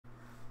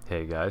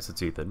Hey guys,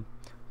 it's Ethan.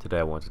 Today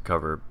I want to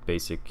cover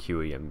basic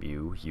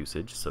QEMU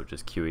usage, so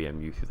just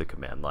QEMU through the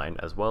command line,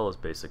 as well as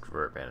basic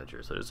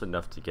Virt-Manager. So just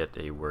enough to get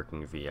a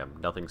working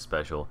VM, nothing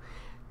special,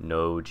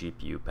 no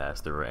GPU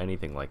pass-through or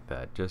anything like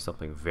that, just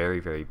something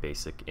very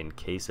basic in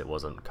case it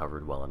wasn't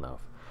covered well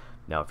enough.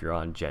 Now if you're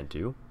on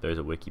Gentoo, there's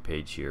a wiki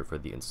page here for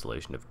the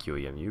installation of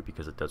QEMU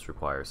because it does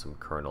require some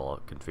kernel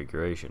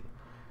configuration.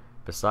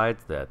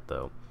 Besides that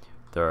though,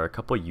 there are a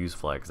couple use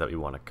flags that we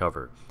want to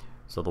cover.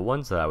 So the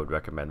ones that I would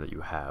recommend that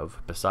you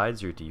have,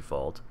 besides your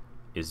default,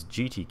 is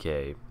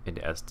GTK and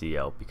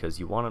SDL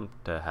because you want them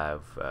to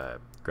have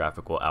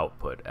graphical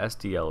output.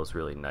 SDL is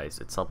really nice.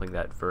 It's something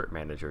that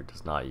VirtManager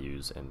does not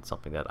use and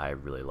something that I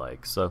really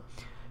like. So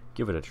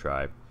give it a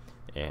try.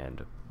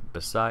 And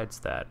besides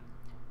that,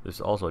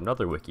 there's also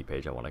another wiki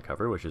page I want to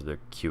cover, which is the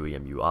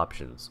QEMU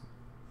options.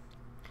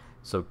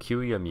 So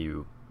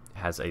QEMU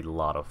has a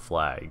lot of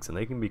flags and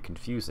they can be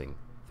confusing.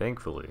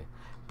 Thankfully,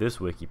 this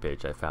wiki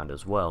page I found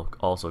as well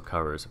also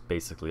covers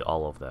basically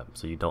all of them,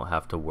 so you don't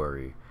have to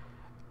worry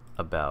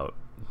about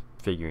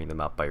figuring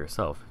them out by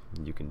yourself.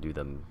 You can do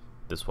them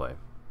this way.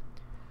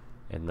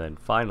 And then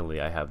finally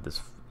I have this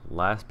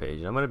last page,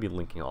 and I'm going to be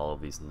linking all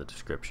of these in the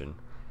description,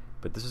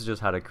 but this is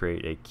just how to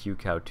create a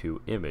QCOW2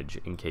 image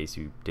in case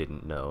you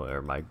didn't know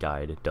or my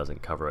guide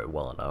doesn't cover it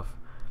well enough,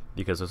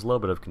 because there's a little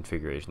bit of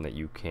configuration that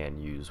you can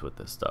use with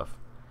this stuff.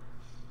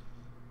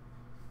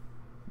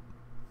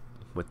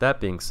 With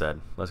that being said,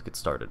 let's get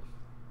started.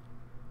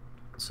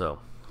 So,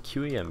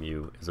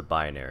 QEMU is a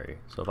binary.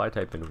 So if I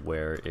type in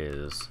where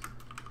is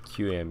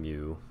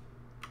QEMU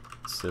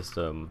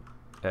system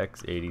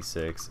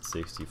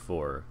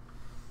x86-64,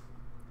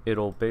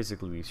 it'll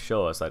basically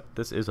show us that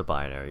this is a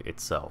binary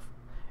itself.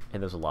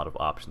 And there's a lot of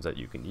options that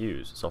you can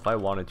use. So if I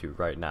wanted to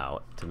right now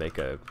to make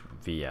a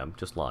VM,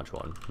 just launch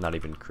one, not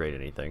even create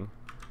anything,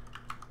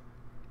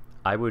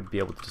 I would be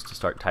able to just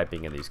start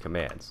typing in these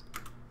commands.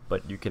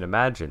 But you can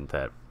imagine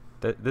that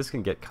this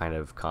can get kind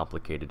of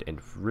complicated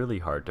and really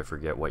hard to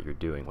forget what you're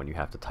doing when you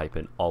have to type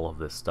in all of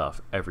this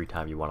stuff every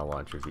time you want to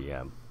launch your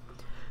VM.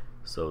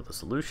 So the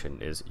solution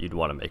is you'd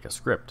want to make a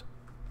script.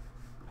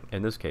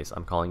 In this case,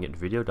 I'm calling it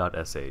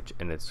video.sh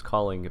and it's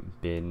calling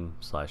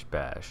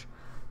bin/bash.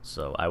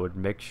 So I would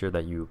make sure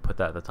that you put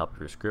that at the top of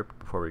your script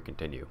before we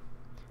continue.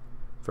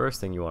 First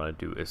thing you want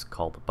to do is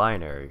call the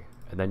binary,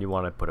 and then you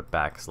want to put a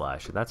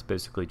backslash, and that's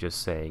basically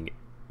just saying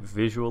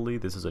visually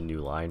this is a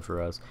new line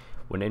for us,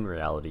 when in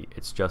reality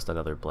it's just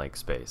another blank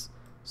space.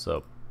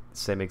 So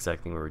same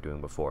exact thing we were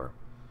doing before.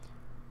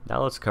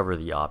 Now let's cover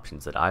the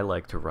options that I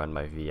like to run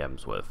my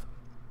VMs with.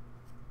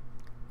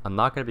 I'm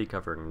not going to be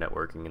covering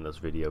networking in this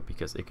video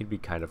because it can be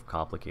kind of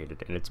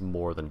complicated and it's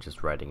more than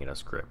just writing in a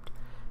script.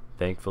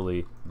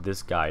 Thankfully,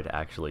 this guide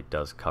actually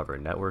does cover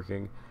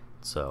networking,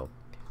 so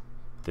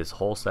this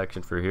whole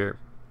section for here,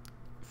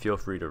 feel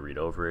free to read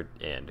over it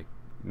and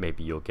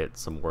maybe you'll get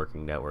some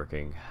working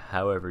networking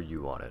however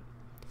you want it.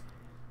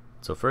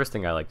 So first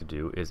thing I like to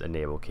do is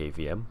enable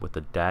KVM with the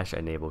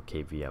 -enable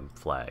KVM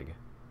flag,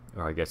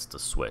 or I guess it's a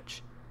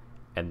switch,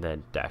 and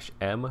then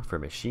 -M for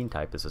machine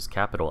type. This is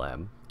capital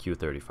M,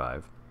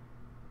 Q35,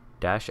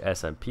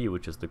 -SMP,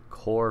 which is the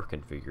core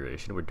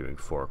configuration. We're doing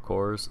 4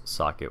 cores,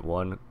 socket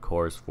 1,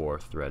 cores 4,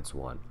 threads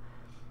 1.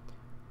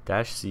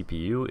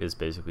 -CPU is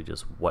basically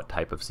just what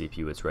type of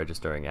CPU it's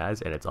registering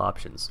as and its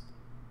options.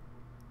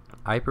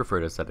 I prefer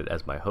to set it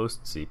as my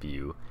host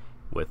CPU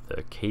with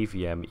the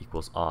KVM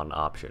equals on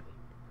option.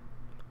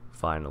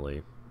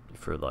 Finally,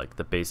 for like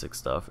the basic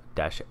stuff,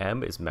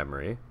 -M is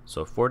memory,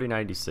 so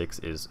 4096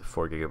 is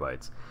 4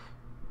 gigabytes.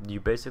 You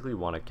basically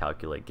want to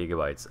calculate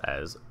gigabytes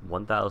as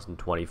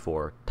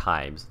 1024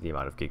 times the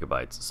amount of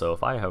gigabytes. So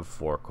if I have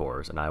 4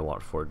 cores and I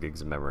want 4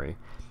 gigs of memory,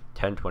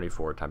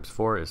 1024 times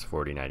 4 is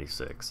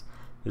 4096.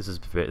 This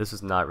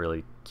is not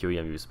really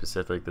QEMU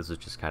specific, this is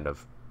just kind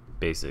of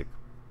basic,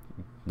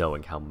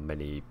 knowing how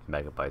many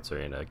megabytes are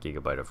in a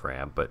gigabyte of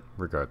RAM, but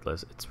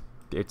regardless,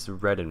 it's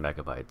read in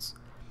megabytes.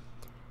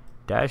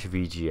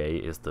 -VGA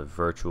is the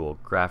virtual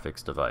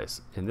graphics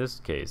device. In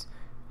this case,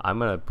 I'm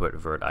going to put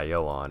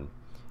virt.io on,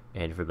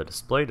 and for the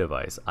display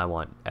device, I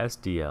want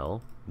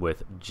SDL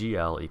with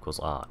GL equals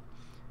on.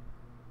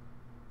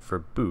 For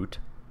boot,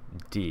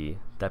 D,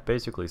 that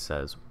basically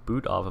says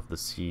boot off of the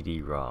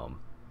CD-ROM.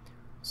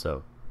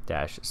 So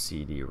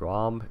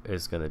 -CD-ROM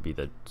is going to be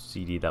the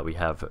CD that we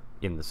have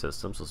in the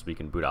system, so we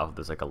can boot off of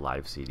this like a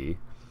live CD.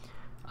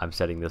 I'm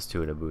setting this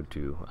to an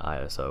Ubuntu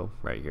ISO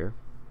right here.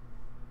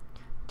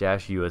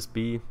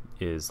 -USB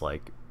is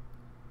like,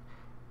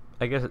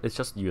 I guess it's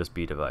just a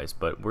USB device,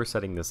 but we're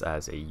setting this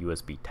as a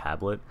USB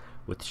tablet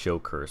with show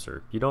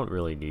cursor. You don't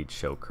really need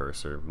show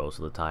cursor most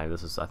of the time.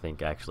 This is, I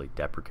think, actually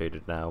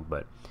deprecated now,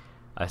 but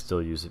I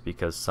still use it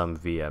because some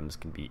VMs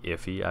can be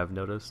iffy, I've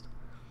noticed.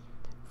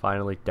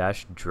 Finally,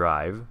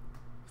 -drive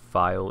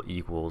file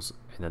equals,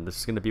 and then this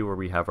is going to be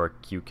where we have our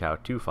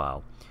QCOW2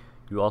 file.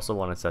 You also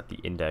want to set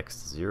the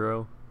index to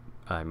 0,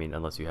 I mean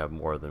unless you have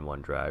more than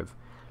one drive.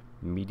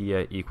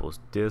 Media equals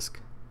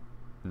disk,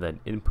 then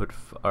input,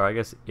 or I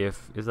guess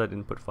if is that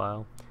input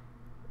file,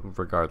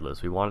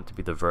 regardless, we want it to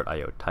be the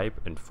virt-io type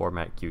and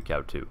format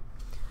QCOW2.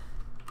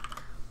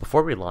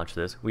 Before we launch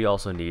this, we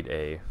also need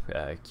a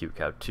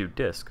QCOW2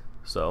 disk.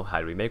 So how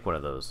do we make one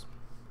of those?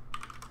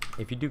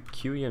 If you do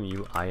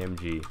QEMU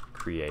img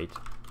create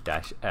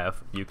 -f,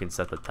 you can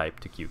set the type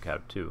to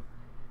QCOW2.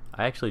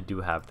 I actually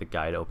do have the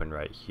guide open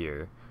right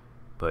here,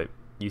 but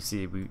you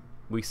see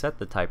we set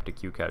the type to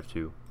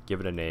QCOW2, give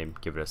it a name,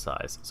 give it a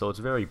size. So it's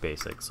very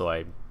basic. So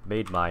I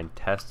made mine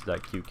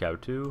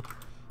test.QCOW2,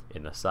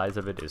 and the size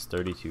of it is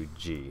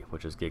 32G,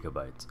 which is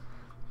gigabytes.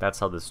 That's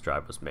how this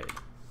drive was made.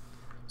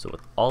 So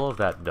with all of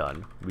that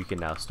done, we can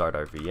now start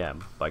our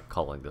VM by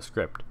calling the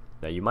script.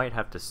 Now you might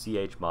have to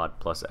chmod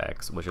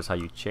 +x, which is how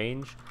you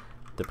change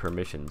the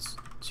permissions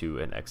to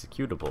an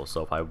executable.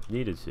 So if I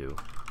needed to,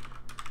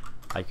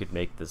 I could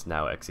make this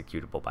now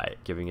executable by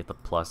giving it the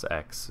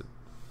 +x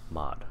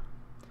mod.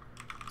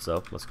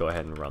 So let's go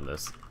ahead and run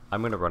this.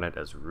 I'm going to run it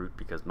as root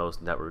because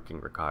most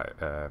networking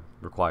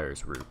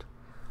requires root.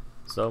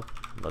 So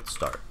let's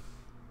start.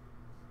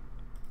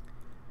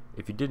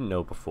 If you didn't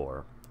know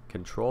before,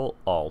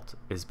 Control-Alt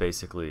is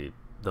basically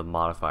the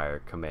modifier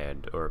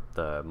command or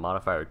the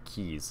modifier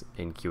keys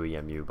in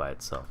QEMU by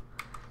itself.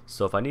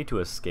 So if I need to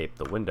escape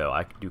the window,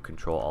 I can do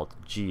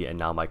Control-Alt-G and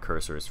now my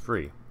cursor is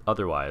free.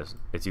 Otherwise,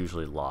 it's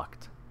usually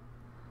locked.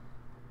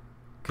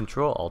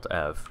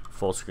 Control-Alt-F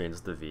full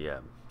screens the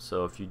VM.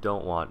 So if you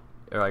don't want,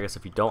 or I guess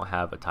if you don't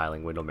have a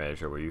tiling window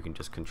manager where you can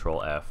just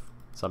Control-F,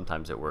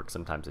 sometimes it works,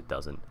 sometimes it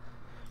doesn't,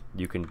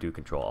 you can do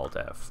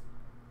Control-Alt-F.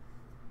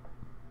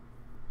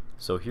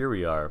 So here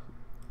we are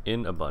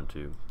in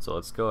Ubuntu. So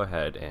let's go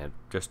ahead and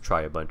just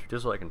try Ubuntu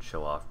just so I can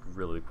show off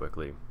really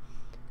quickly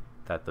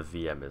that the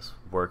VM is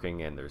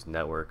working and there's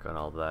network and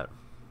all that.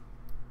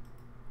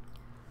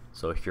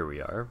 So here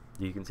we are.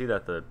 You can see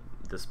that the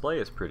display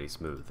is pretty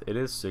smooth. It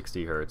is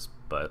 60 Hz,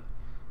 but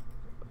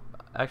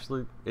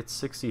actually it's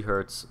 60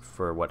 Hz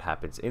for what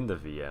happens in the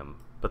VM,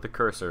 but the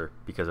cursor,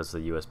 because it's a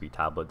USB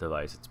tablet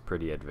device, it's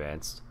pretty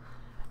advanced.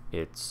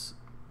 It's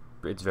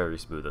very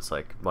smooth. It's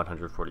like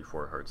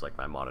 144 Hz like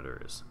my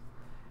monitor is.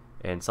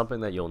 And something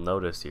that you'll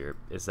notice here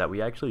is that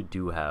we actually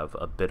do have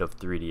a bit of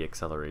 3D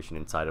acceleration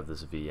inside of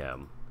this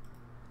VM.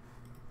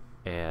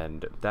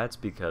 And that's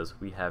because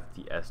we have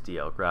the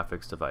SDL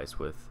graphics device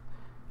with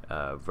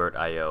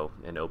virt-io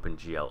and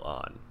OpenGL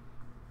on.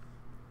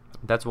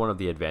 That's one of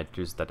the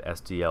advantages, that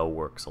SDL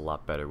works a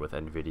lot better with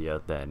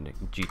NVIDIA than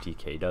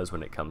GTK does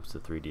when it comes to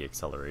 3D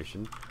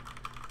acceleration.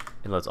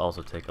 And let's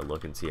also take a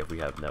look and see if we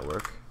have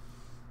network.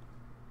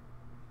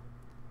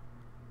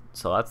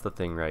 So that's the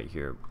thing right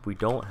here. We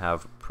don't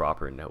have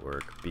proper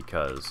network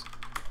because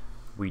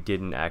we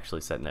didn't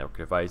actually set network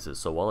devices.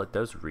 So while it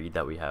does read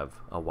that we have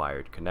a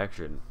wired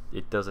connection,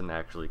 it doesn't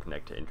actually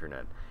connect to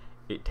internet.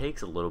 It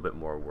takes a little bit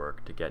more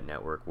work to get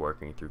network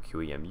working through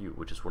QEMU,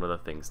 which is one of the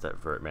things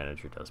that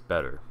VirtManager does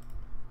better.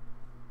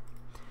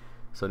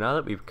 So now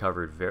that we've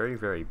covered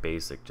very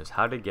basic just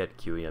how to get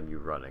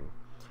QEMU running,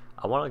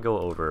 I want to go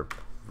over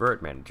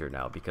VirtManager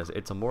now because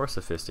it's a more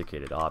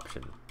sophisticated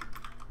option.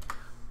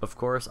 Of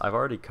course, I've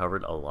already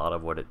covered a lot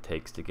of what it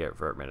takes to get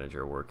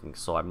VirtManager working,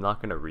 so I'm not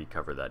going to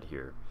recover that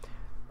here.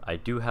 I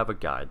do have a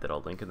guide that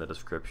I'll link in the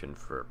description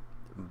for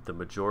the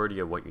majority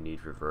of what you need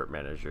for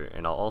VirtManager,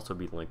 and I'll also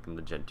be linking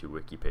the Gen 2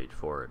 wiki page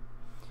for it.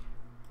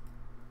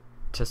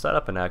 To set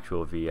up an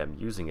actual VM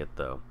using it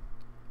though,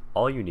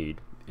 all you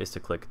need is to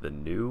click the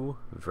new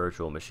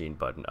virtual machine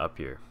button up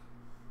here.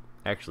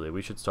 Actually,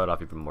 we should start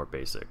off even more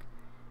basic.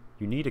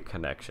 You need a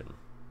connection.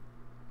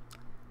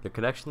 The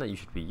connection that you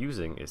should be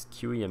using is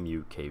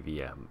QEMU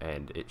KVM,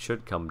 and it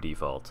should come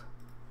default.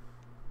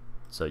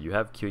 So you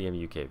have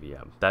QEMU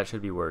KVM. That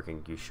should be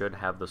working. You should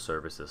have the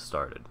services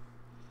started.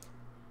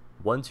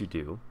 Once you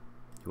do,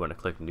 you want to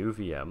click New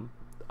VM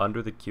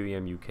under the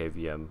QEMU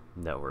KVM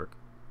network,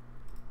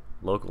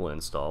 local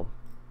install,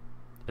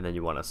 and then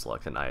you want to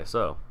select an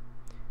ISO.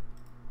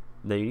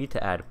 Now you need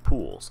to add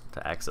pools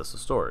to access the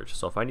storage.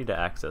 So if I need to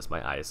access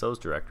my ISOs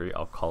directory,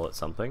 I'll call it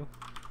something,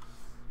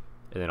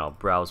 and then I'll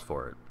browse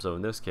for it. So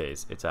in this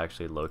case, it's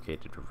actually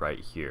located right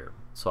here.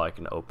 So I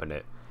can open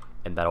it,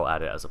 and that'll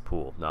add it as a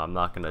pool. Now I'm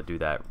not going to do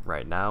that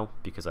right now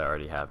because I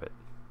already have it.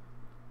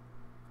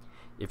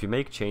 If you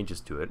make changes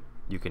to it,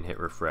 you can hit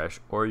refresh,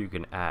 or you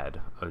can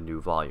add a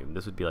new volume.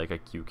 This would be like a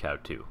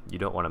QCOW2. You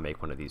don't want to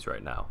make one of these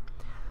right now.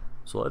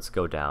 So let's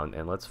go down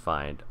and let's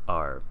find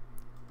our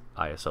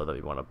ISO that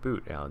we want to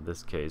boot. Now in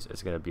this case,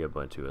 it's going to be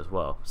Ubuntu as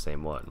well,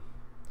 same one.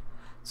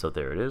 So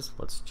there it is.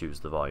 Let's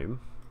choose the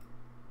volume.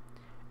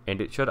 And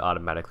it should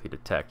automatically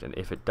detect, and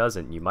if it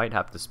doesn't, you might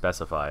have to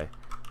specify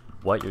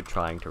what you're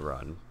trying to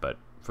run, but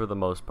for the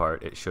most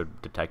part it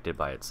should detect it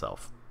by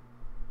itself.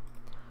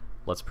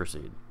 Let's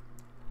proceed.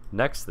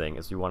 Next thing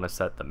is you want to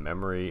set the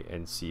memory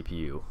and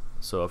CPU.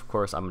 So of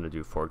course I'm going to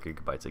do 4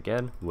 GB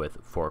again with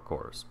 4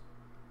 cores.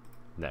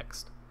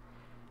 Next.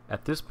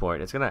 At this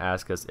point it's going to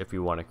ask us if we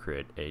want to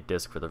create a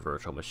disk for the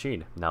virtual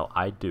machine. Now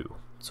I do.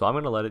 So I'm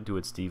going to let it do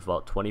its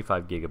default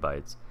 25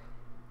 GB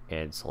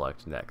and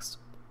select next.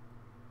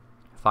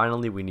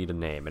 Finally, we need a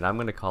name, and I'm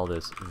going to call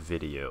this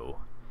video.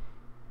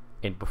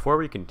 And before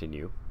we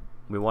continue,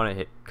 we want to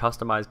hit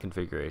customize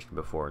configuration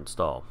before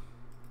install,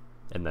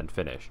 and then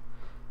finish.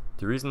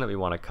 The reason that we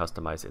want to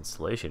customize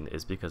installation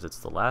is because it's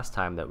the last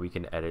time that we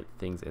can edit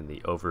things in the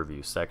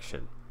overview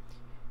section.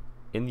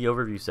 In the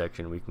overview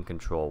section, we can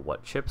control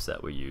what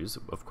chipset we use.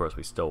 Of course,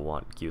 we still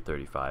want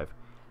Q35,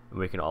 and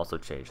we can also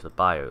change the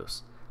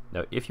BIOS.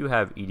 Now, if you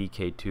have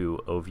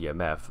EDK2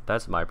 OVMF,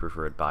 that's my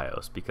preferred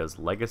BIOS because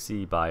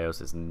legacy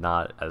BIOS is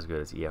not as good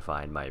as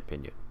EFI in my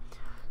opinion.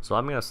 So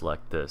I'm going to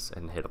select this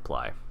and hit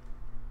apply.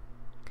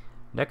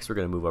 Next, we're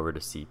going to move over to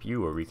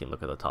CPU where we can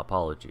look at the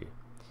topology.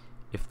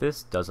 If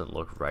this doesn't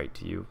look right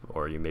to you,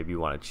 or you maybe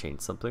want to change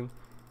something,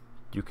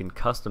 you can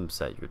custom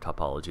set your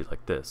topology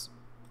like this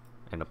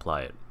and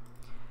apply it.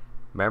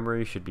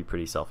 Memory should be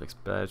pretty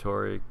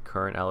self-explanatory,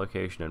 current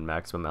allocation and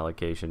maximum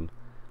allocation.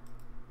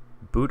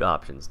 Boot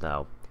options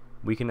now.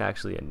 We can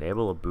actually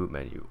enable a boot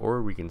menu,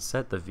 or we can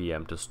set the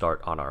VM to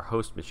start on our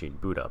host machine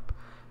boot up.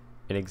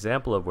 An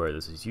example of where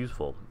this is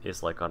useful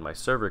is like on my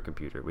server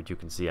computer, which you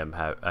can see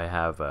I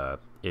have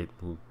it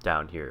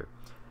down here.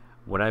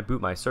 When I boot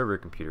my server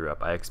computer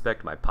up, I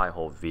expect my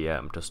Pi-hole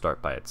VM to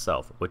start by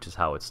itself, which is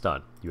how it's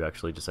done. You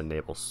actually just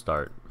enable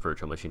start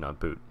virtual machine on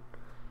boot.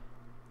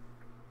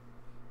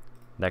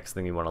 Next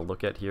thing we want to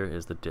look at here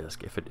is the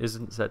disk. If it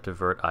isn't set to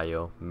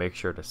virt.io, make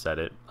sure to set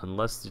it,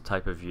 unless the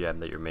type of VM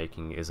that you're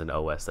making is an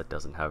OS that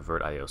doesn't have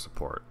virt.io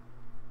support.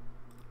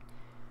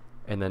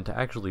 And then to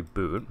actually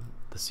boot,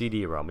 the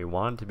CD-ROM, we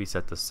want it to be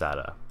set to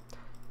SATA.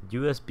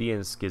 USB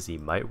and SCSI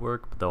might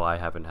work, though I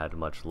haven't had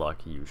much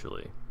luck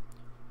usually.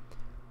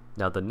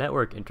 Now the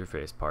network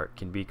interface part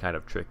can be kind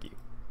of tricky.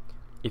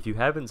 If you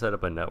haven't set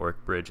up a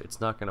network bridge,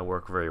 it's not going to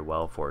work very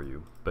well for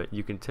you, but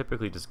you can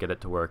typically just get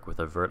it to work with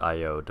a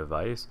virt.io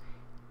device.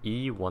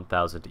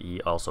 E1000E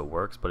also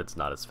works, but it's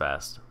not as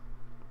fast.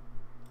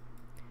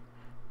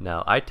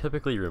 Now I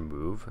typically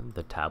remove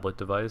the tablet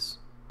device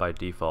by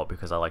default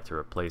because I like to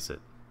replace it.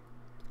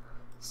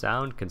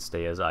 Sound can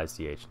stay as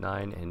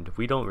ICH9, and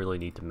we don't really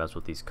need to mess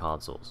with these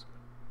consoles.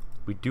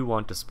 We do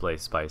want display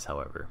spice,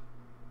 however.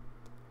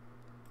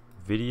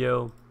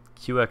 Video,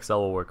 QXL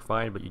will work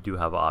fine, but you do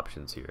have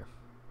options here.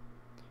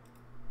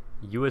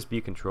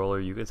 USB controller,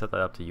 you can set that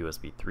up to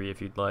USB 3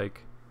 if you'd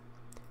like.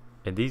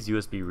 And these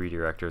USB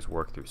redirectors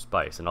work through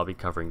Spice, and I'll be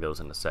covering those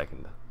in a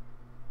second.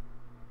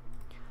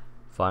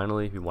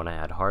 Finally, we want to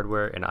add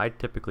hardware, and I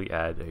typically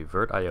add a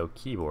virt.io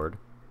keyboard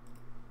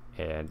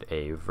and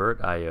a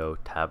virt.io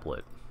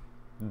tablet,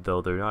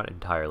 though they're not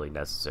entirely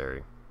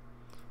necessary.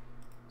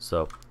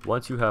 So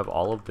once you have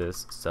all of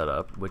this set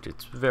up, which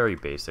it's very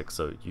basic,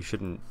 so you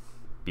shouldn't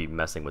be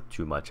messing with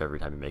too much every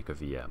time you make a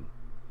VM,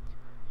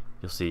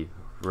 you'll see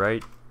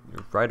right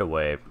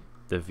away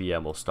the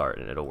VM will start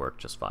and it'll work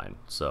just fine.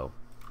 So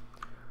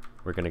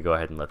we're going to go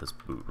ahead and let this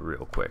boot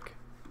real quick.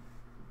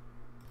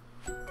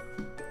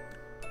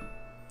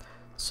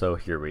 So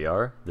here we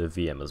are, the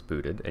VM is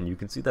booted, and you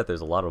can see that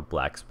there's a lot of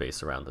black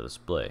space around the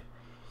display.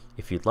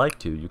 If you'd like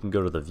to, you can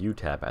go to the View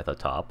tab at the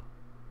top,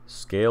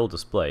 Scale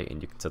Display,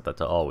 and you can set that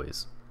to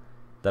Always.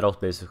 That'll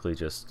basically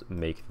just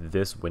make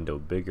this window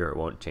bigger, it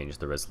won't change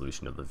the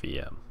resolution of the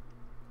VM.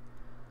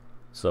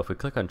 So if we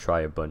click on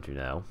Try Ubuntu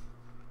now,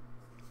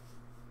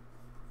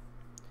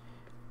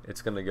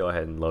 it's going to go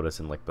ahead and load us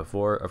in like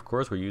before. Of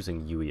course we're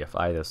using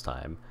UEFI this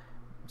time,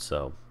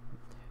 so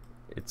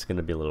it's going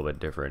to be a little bit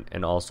different,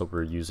 and also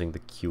we're using the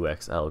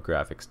QXL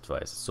graphics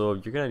device, so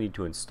you're going to need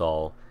to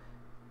install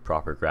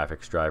proper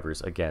graphics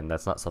drivers. Again,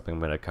 that's not something I'm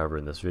going to cover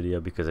in this video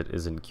because it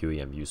isn't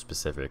QEMU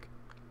specific.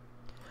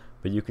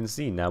 But you can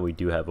see now we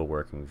do have a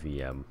working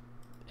VM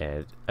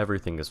and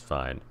everything is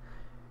fine.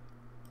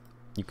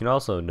 You can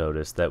also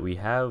notice that we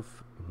have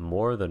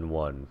more than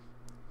one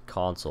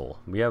console,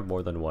 we have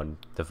more than one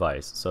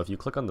device. So if you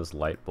click on this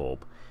light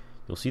bulb,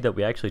 you'll see that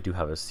we actually do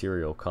have a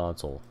serial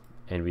console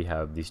and we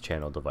have these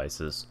channel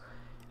devices.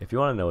 If you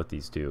want to know what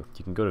these do,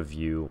 you can go to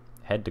View,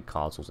 head to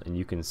Consoles, and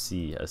you can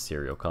see a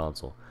serial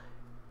console.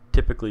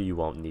 Typically you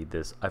won't need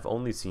this. I've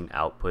only seen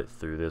output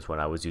through this when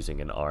I was using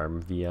an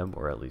ARM VM,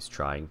 or at least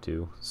trying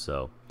to,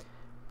 so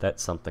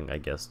that's something I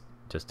guess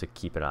just to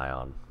keep an eye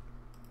on.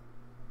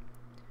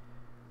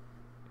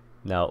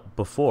 Now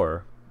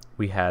before,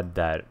 we had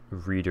that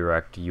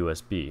redirect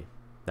USB.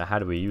 Now how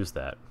do we use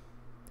that?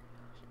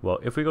 Well,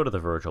 if we go to the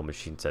virtual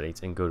machine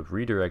settings and go to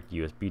redirect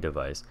USB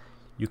device,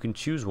 you can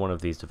choose one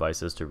of these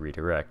devices to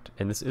redirect,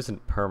 and this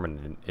isn't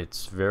permanent,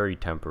 it's very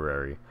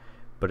temporary,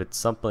 but it's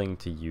something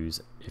to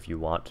use if you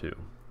want to.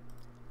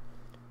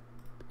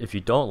 If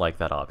you don't like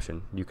that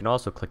option, you can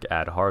also click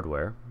Add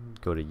Hardware,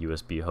 go to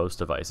USB host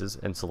devices,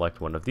 and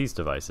select one of these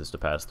devices to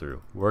pass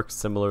through. Works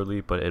similarly,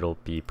 but it'll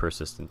be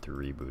persistent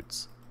through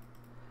reboots.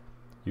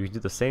 You can do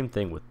the same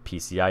thing with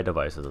PCI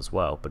devices as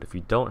well, but if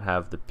you don't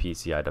have the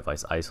PCI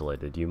device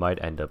isolated, you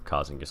might end up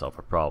causing yourself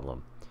a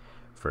problem.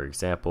 For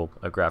example,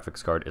 a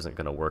graphics card isn't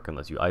going to work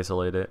unless you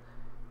isolate it.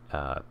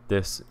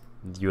 This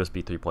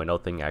USB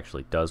 3.0 thing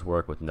actually does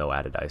work with no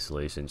added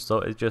isolation, so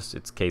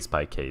it's case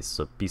by case,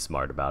 so be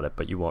smart about it,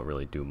 but you won't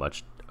really do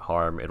much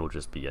harm, it'll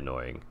just be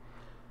annoying.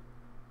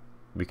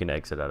 We can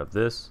exit out of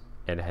this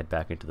and head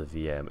back into the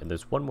VM, and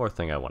there's one more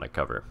thing I want to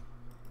cover.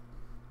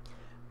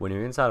 when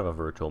you're inside of a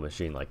virtual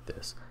machine like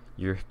this,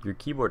 your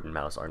keyboard and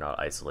mouse are not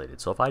isolated.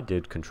 So if I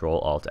did Control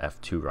Alt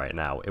F2 right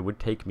now, it would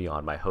take me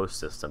on my host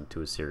system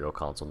to a serial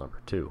console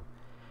number 2.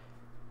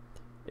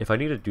 If I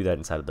need to do that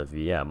inside of the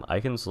VM, I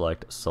can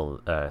select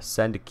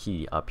send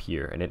key up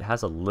here, and it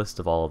has a list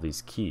of all of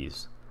these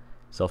keys.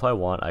 So if I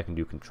want, I can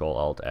do Control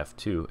Alt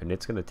F2, and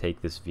it's going to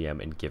take this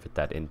VM and give it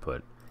that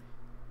input.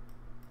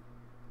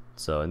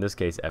 So in this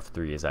case,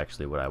 F3 is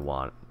actually what I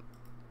want.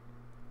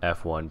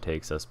 F1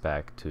 takes us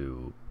back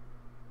to...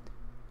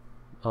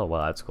 Oh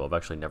wow, that's cool. I've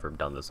actually never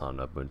done this on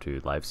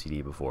Ubuntu Live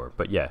CD before.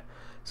 But yeah,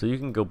 so you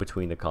can go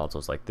between the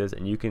consoles like this,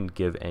 and you can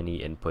give any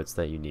inputs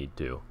that you need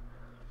to.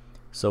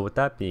 So with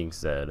that being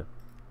said,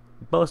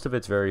 most of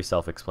it's very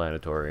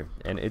self-explanatory,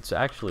 and it's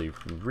actually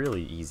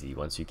really easy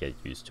once you get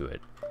used to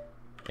it.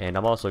 And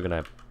I'm also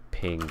going to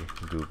ping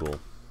Google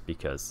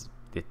because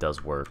it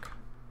does work.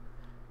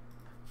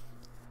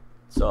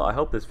 So I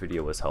hope this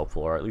video was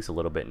helpful, or at least a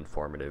little bit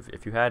informative.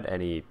 If you had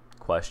any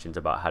questions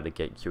about how to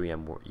get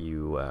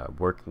QEMU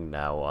working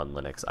now on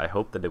Linux, I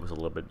hope that it was a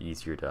little bit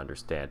easier to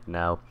understand.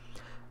 Now,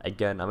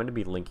 again, I'm going to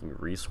be linking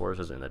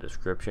resources in the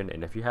description,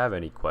 and if you have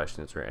any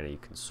questions or any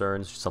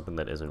concerns, something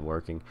that isn't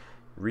working,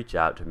 reach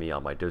out to me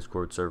on my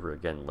Discord server,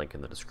 again, link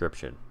in the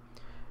description.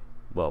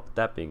 Well, with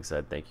that being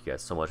said, thank you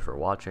guys so much for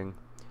watching.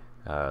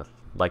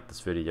 Like this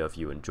video if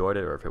you enjoyed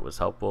it or if it was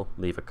helpful.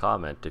 Leave a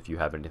comment if you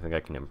have anything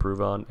I can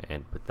improve on,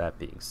 and with that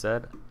being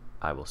said,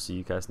 I will see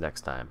you guys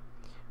next time.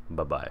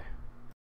 Bye-bye.